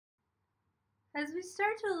As we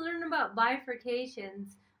start to learn about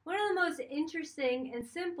bifurcations, one of the most interesting and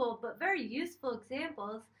simple but very useful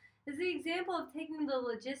examples is the example of taking the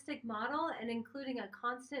logistic model and including a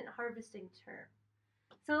constant harvesting term.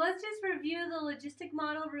 So let's just review the logistic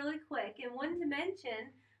model really quick. In one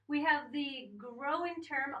dimension, we have the growing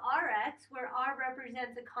term Rx, where R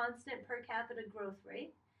represents a constant per capita growth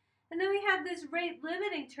rate. And then we have this rate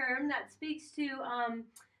limiting term that speaks to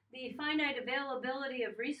the finite availability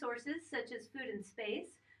of resources such as food and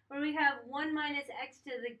space, where we have 1 minus x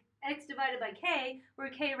to the x divided by k, where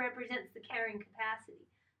k represents the carrying capacity.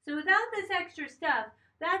 So without this extra stuff,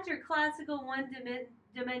 that's your classical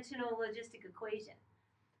one-dimensional logistic equation.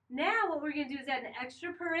 Now what we're going to do is add an extra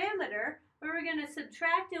parameter where we're going to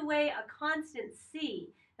subtract away a constant c.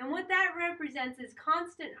 And what that represents is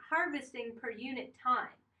constant harvesting per unit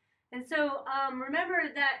time. And so remember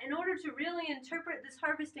that in order to really interpret this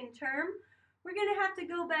harvesting term, we're going to have to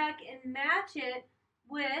go back and match it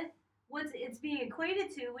with what it's being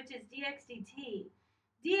equated to, which is dx dt.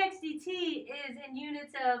 dx dt is in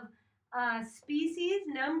units of species,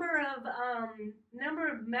 number of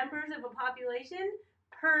members of a population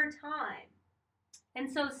per time. And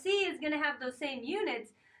so C is going to have those same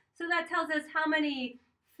units, so that tells us how many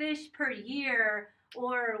fish per year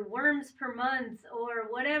or worms per month or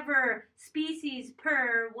whatever species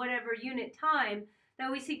per whatever unit time that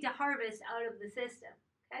we seek to harvest out of the system.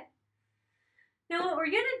 Okay? Now what we're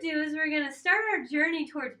going to do is we're going to start our journey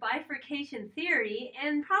towards bifurcation theory,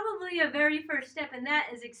 and probably a very first step in that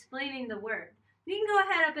is explaining the word. You can go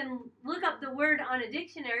ahead up and look up the word on a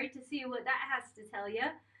dictionary to see what that has to tell you.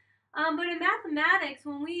 But in mathematics,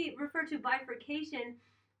 when we refer to bifurcation,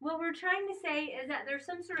 what we're trying to say is that there's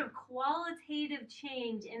some sort of qualitative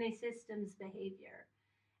change in a system's behavior.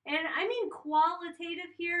 And I mean qualitative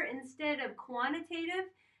here instead of quantitative,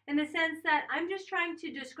 in the sense that I'm just trying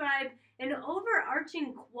to describe an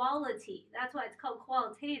overarching quality. That's why it's called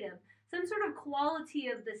qualitative. Some sort of quality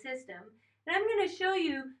of the system. And I'm going to show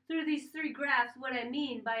you through these three graphs what I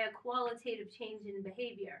mean by a qualitative change in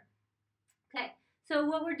behavior. Okay, so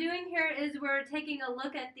what we're doing here is we're taking a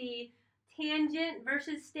look at the tangent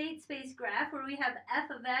versus state space graph, where we have f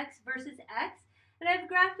of x versus x, and I've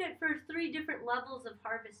graphed it for three different levels of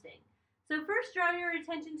harvesting. So first, draw your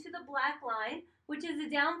attention to the black line, which is a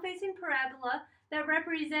down-facing parabola that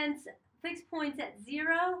represents fixed points at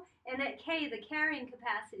 0 and at k, the carrying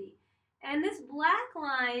capacity. And this black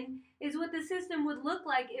line is what the system would look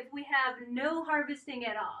like if we have no harvesting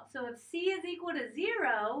at all. So if c is equal to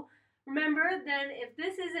 0, remember, then if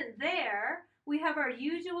this isn't there, we have our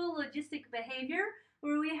usual logistic behavior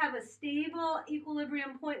where we have a stable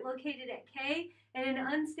equilibrium point located at k and an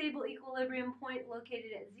unstable equilibrium point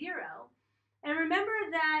located at 0. And remember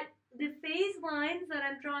that the phase lines that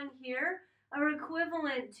I'm drawing here are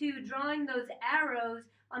equivalent to drawing those arrows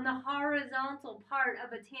on the horizontal part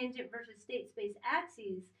of a tangent versus state space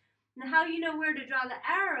axes. And how you know where to draw the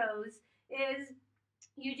arrows is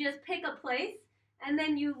you just pick a place and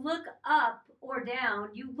then you look up or down.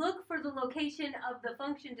 You look for the location of the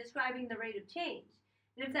function describing the rate of change.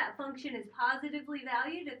 And if that function is positively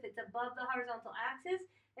valued, if it's above the horizontal axis,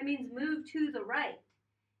 it means move to the right.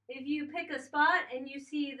 If you pick a spot and you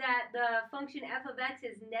see that the function f of x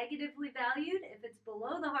is negatively valued, if it's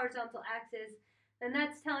below the horizontal axis, then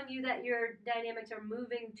that's telling you that your dynamics are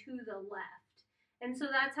moving to the left. And so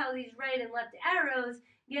that's how these right and left arrows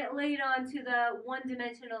get laid onto the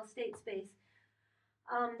one-dimensional state space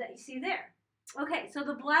that you see there. Okay, so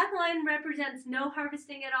the black line represents no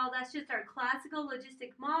harvesting at all. That's just our classical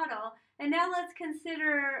logistic model. And now let's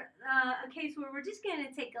consider a case where we're just going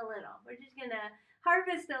to take a little. We're just going to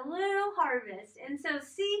harvest a little harvest. And so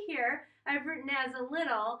C here, I've written as a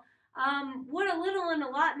little. What a little and a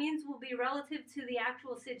lot means will be relative to the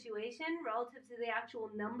actual situation, relative to the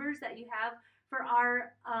actual numbers that you have for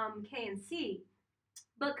R, K, and C.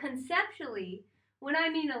 But conceptually, when I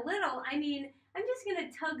mean a little, I mean I'm just going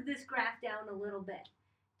to tug this graph down a little bit.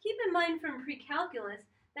 Keep in mind from pre-calculus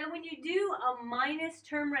that when you do a minus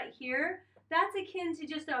term right here, that's akin to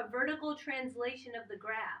just a vertical translation of the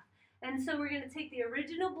graph. And so we're going to take the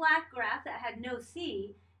original black graph that had no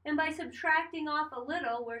C, and by subtracting off a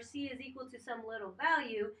little, where C is equal to some little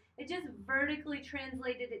value, it just vertically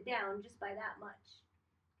translated it down just by that much.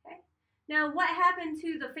 Okay? Now, what happened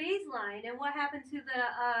to the phase line and what happened to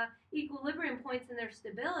the equilibrium points and their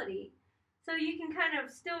stability? So you can kind of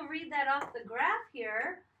still read that off the graph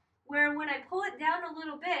here, where when I pull it down a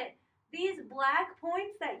little bit, these black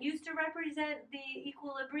points that used to represent the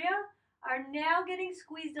equilibria are now getting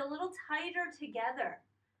squeezed a little tighter together.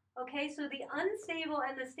 Okay, so the unstable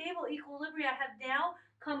and the stable equilibria have now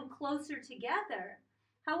come closer together.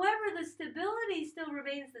 However, the stability still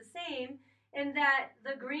remains the same in that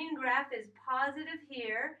the green graph is positive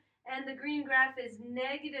here and the green graph is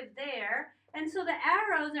negative there. And so the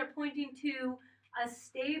arrows are pointing to a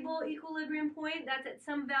stable equilibrium point that's at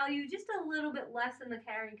some value just a little bit less than the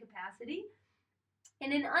carrying capacity,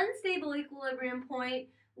 and an unstable equilibrium point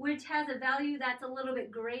which has a value that's a little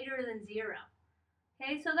bit greater than 0.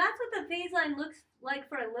 Okay, so that's what the phase line looks like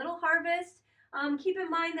for a little harvest. Keep in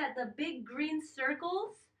mind that the big green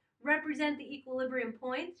circles represent the equilibrium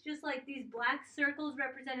points, just like these black circles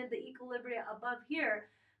represented the equilibria above here.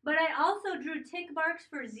 But I also drew tick marks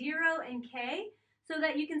for 0 and K so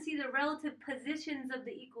that you can see the relative positions of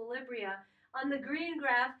the equilibria. On the green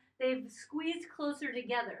graph, they've squeezed closer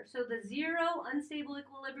together. So the 0 unstable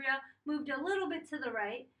equilibria moved a little bit to the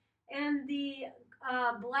right, and the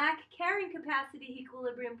black carrying capacity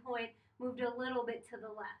equilibrium point moved a little bit to the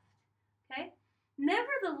left. Okay?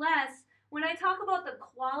 Nevertheless, when I talk about the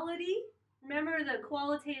quality, remember the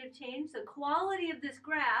qualitative change, the quality of this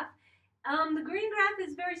graph, the green graph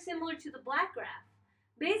is very similar to the black graph.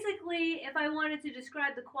 Basically, if I wanted to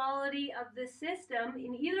describe the quality of this system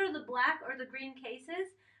in either the black or the green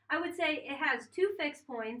cases, I would say it has 2 fixed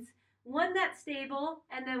points, one that's stable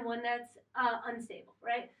and then one that's unstable,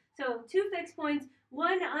 right? So 2 fixed points,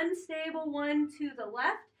 one unstable one to the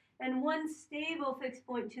left and one stable fixed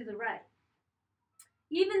point to the right.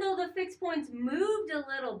 Even though the fixed points moved a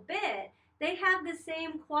little bit, they have the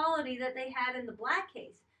same quality that they had in the black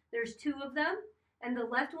case. There's 2 of them, and the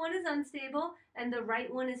left one is unstable, and the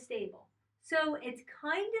right one is stable. So it's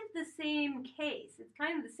kind of the same case. It's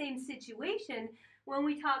kind of the same situation when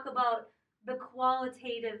we talk about the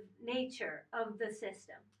qualitative nature of the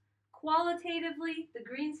system. Qualitatively, the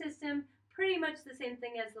green system, pretty much the same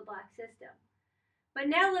thing as the black system. But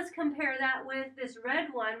now let's compare that with this red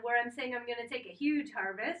one where I'm saying I'm going to take a huge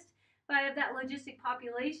harvest. If I have that logistic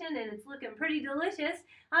population and it's looking pretty delicious,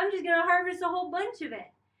 I'm just going to harvest a whole bunch of it.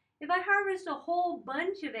 If I harvest a whole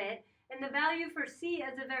bunch of it and the value for C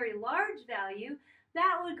is a very large value,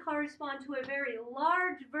 that would correspond to a very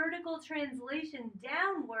large vertical translation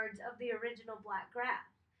downwards of the original black graph.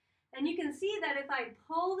 And you can see that if I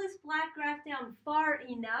pull this black graph down far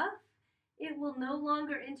enough, it will no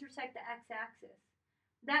longer intersect the x-axis.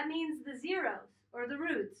 That means the zeros, or the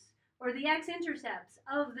roots, or the x-intercepts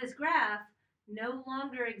of this graph no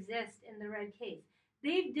longer exist in the red case.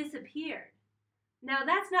 They've disappeared. Now,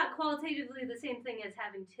 that's not qualitatively the same thing as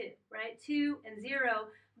having 2, right? 2 and 0,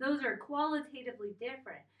 those are qualitatively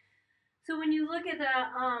different. So when you look at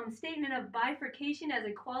the statement of bifurcation as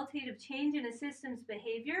a qualitative change in a system's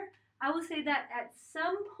behavior, I will say that at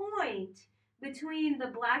some point between the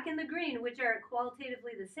black and the green, which are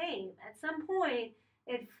qualitatively the same, at some point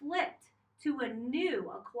it flipped to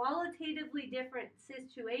a qualitatively different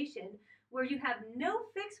situation where you have no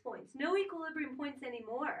fixed points, no equilibrium points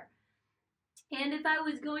anymore. And if I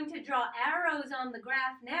was going to draw arrows on the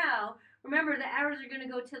graph now, remember the arrows are going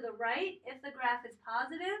to go to the right if the graph is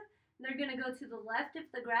positive, and they're going to go to the left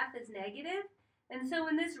if the graph is negative. And so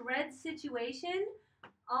in this red situation,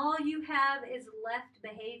 all you have is left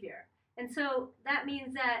behavior. And so that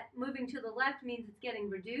means that moving to the left means it's getting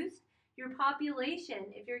reduced. Your population,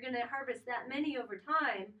 if you're going to harvest that many over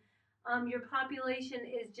time, your population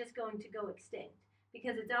is just going to go extinct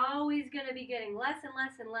because it's always going to be getting less and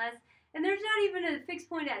less and less. And there's not even a fixed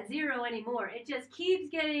point at 0 anymore. It just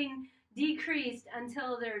keeps getting decreased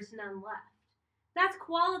until there's none left. That's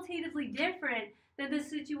qualitatively different than the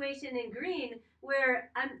situation in green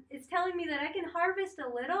where it's telling me that I can harvest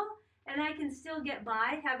a little and I can still get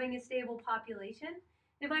by having a stable population.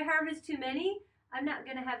 If I harvest too many, I'm not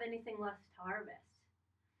going to have anything left to harvest.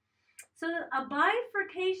 So a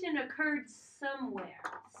bifurcation occurred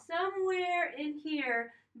somewhere in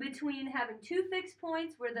here between having 2 fixed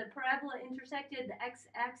points where the parabola intersected the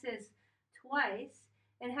x-axis twice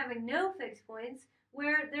and having no fixed points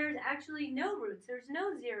where there's actually no roots, there's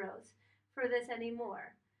no zeros for this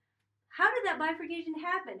anymore. How did that bifurcation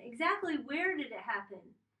happen? Exactly where did it happen?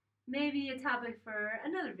 Maybe a topic for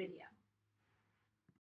another video.